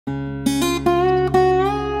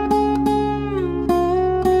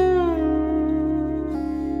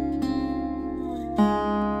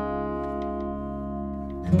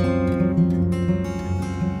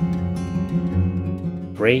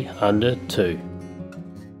3 under 2.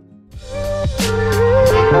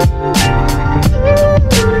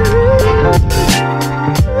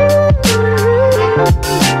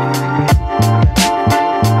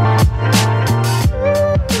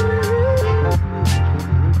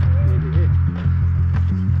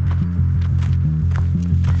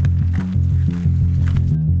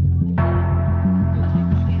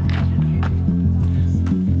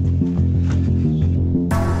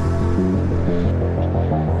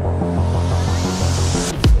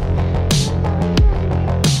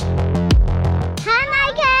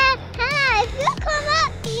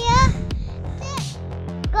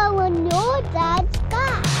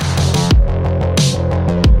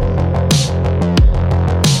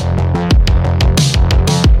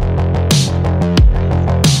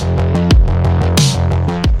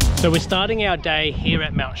 So we're starting our day here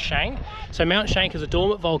at Mount Shank. So Mount Shank is a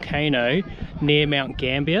dormant volcano near Mount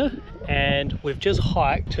Gambier, and we've just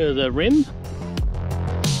hiked to the rim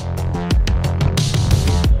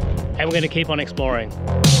and we're going to keep on exploring.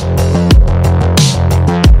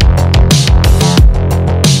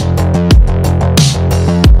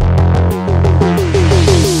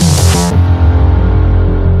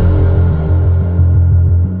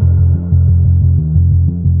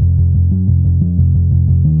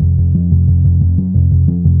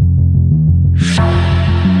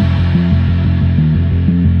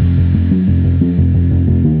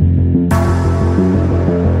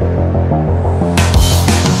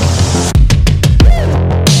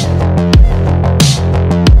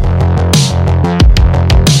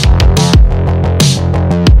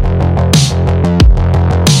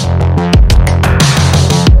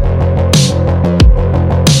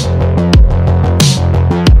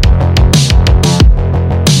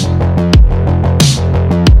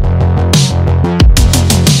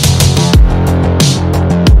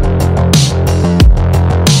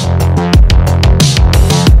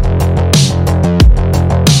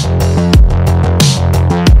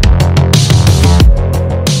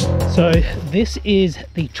 So this is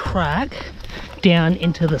the track down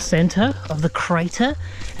into the center of the crater,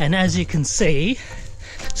 and as you can see,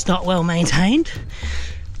 it's not well maintained,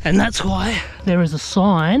 and that's why there is a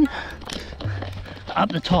sign up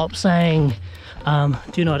the top saying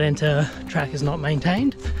do not enter, track is not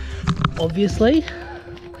maintained, obviously.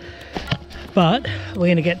 But we're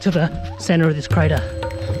going to get to the center of this crater.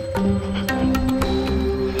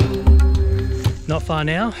 Not far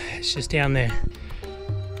now, it's just down there.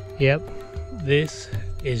 Yep, this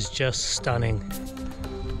is just stunning.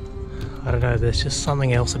 I don't know, there's just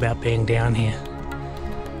something else about being down here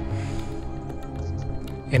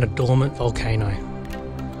in a dormant volcano.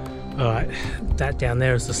 Alright, that down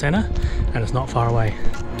there is the center, and it's not far away.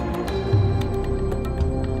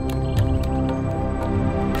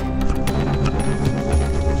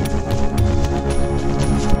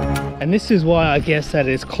 And this is why I guess that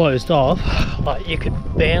it's closed off. Like, you could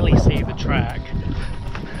barely see the track.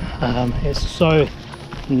 It's so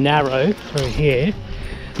narrow through here,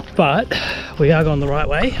 but we are going the right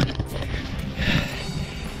way.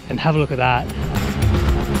 And have a look at that.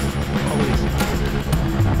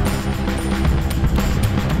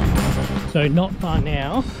 So not far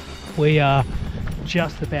now, we are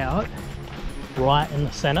just about right in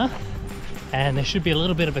the center, and there should be a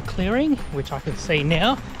little bit of a clearing, which I can see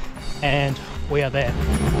now, and we are there.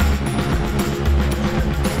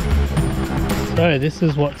 So this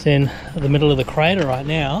is what's in the middle of the crater right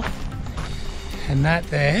now, and that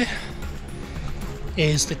there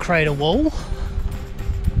is the crater wall.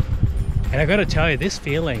 And I got to tell you, this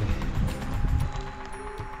feeling,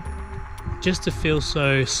 just to feel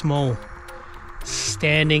so small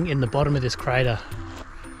standing in the bottom of this crater,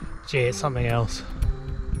 gee, it's something else.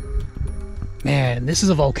 Man, this is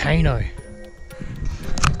a volcano.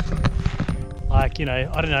 Like, you know,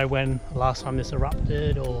 I don't know when the last time this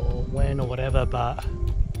erupted or when or whatever, but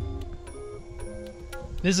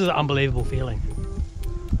this is an unbelievable feeling.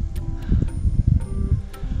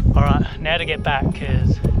 Alright, now to get back,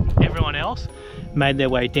 because everyone else made their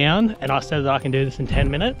way down and I said that I can do this in 10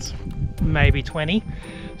 minutes, maybe 20.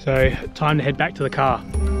 So time to head back to the car.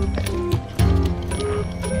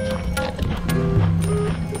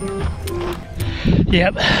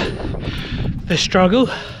 Yep, the struggle,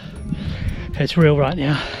 it's real right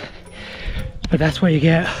now, but that's what you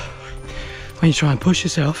get when you try and push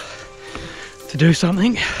yourself to do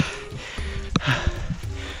something.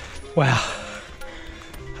 Wow.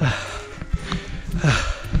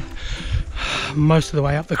 Most of the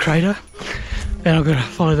way up the crater, then I've got to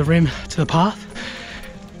follow the rim to the path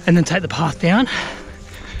and then take the path down.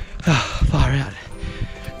 Oh, far out.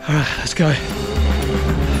 All right, let's go.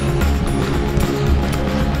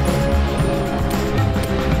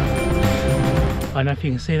 don't know if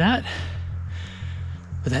you can see that,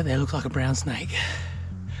 but that there looks like a brown snake.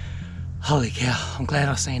 Holy cow, I'm glad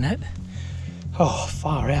I've seen it. Oh,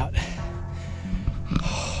 far out.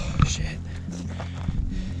 Oh, shit.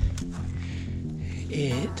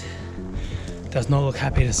 It does not look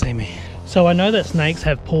happy to see me. So I know that snakes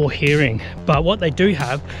have poor hearing, but what they do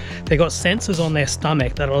have, they've got sensors on their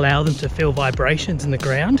stomach that allow them to feel vibrations in the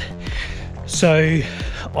ground. So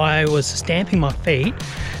I was stamping my feet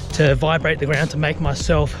to vibrate the ground to make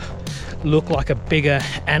myself look like a bigger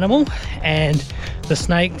animal, and the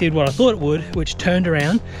snake did what I thought it would, which turned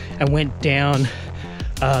around and went down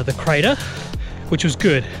the crater, which was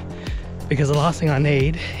good, because the last thing I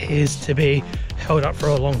need is to be held up for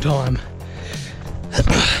a long time.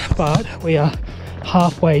 But we are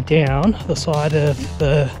halfway down the side of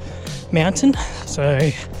the mountain,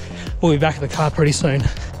 so we'll be back at the car pretty soon.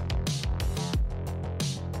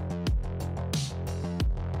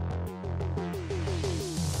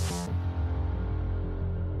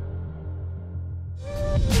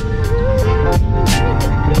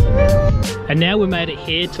 And now we made it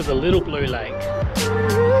here to the Little Blue Lake.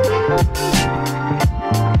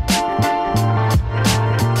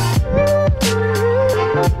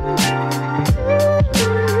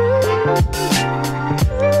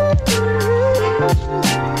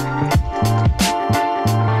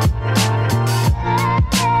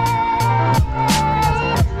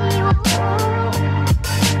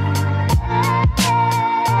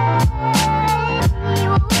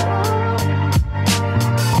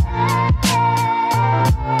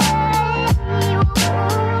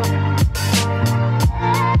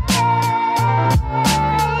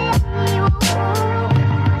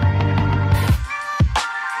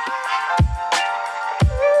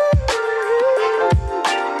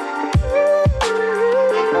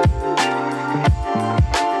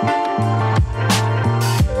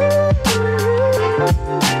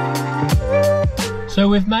 So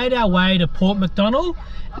we've made our way to Port Macdonnell,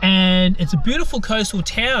 and it's a beautiful coastal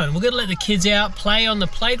town. We're going to let the kids out, play on the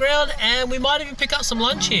playground, and we might even pick up some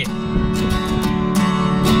lunch here.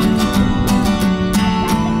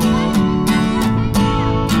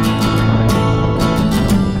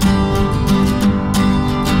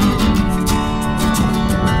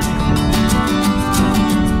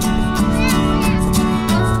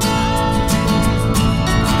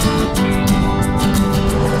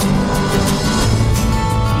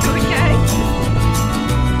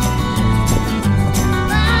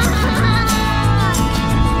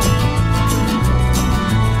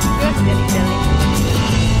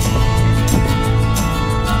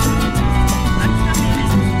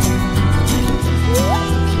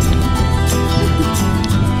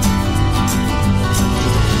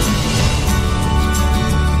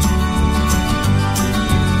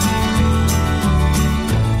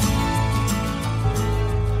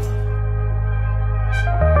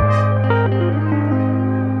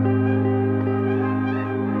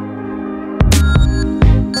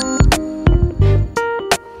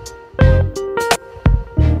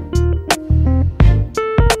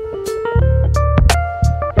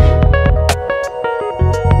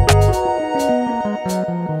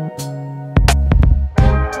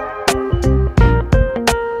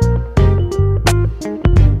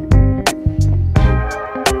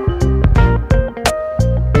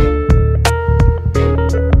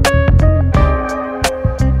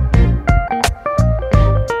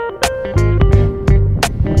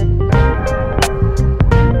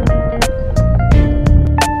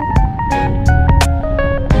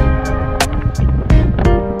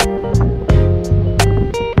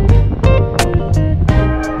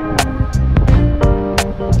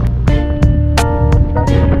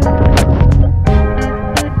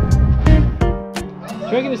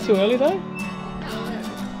 Do you reckon it's too early though?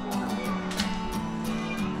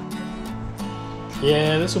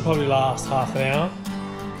 Yeah, this will probably last half an hour.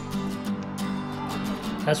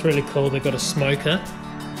 That's really cool, they've got a smoker.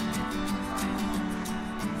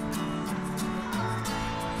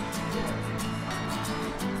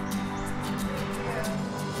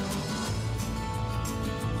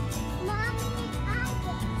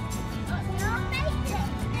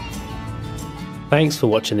 Thanks for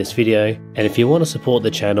watching this video, and if you want to support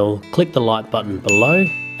the channel, click the like button below,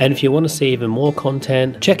 and if you want to see even more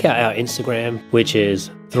content, check out our Instagram, which is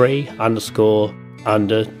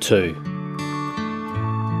 3__2.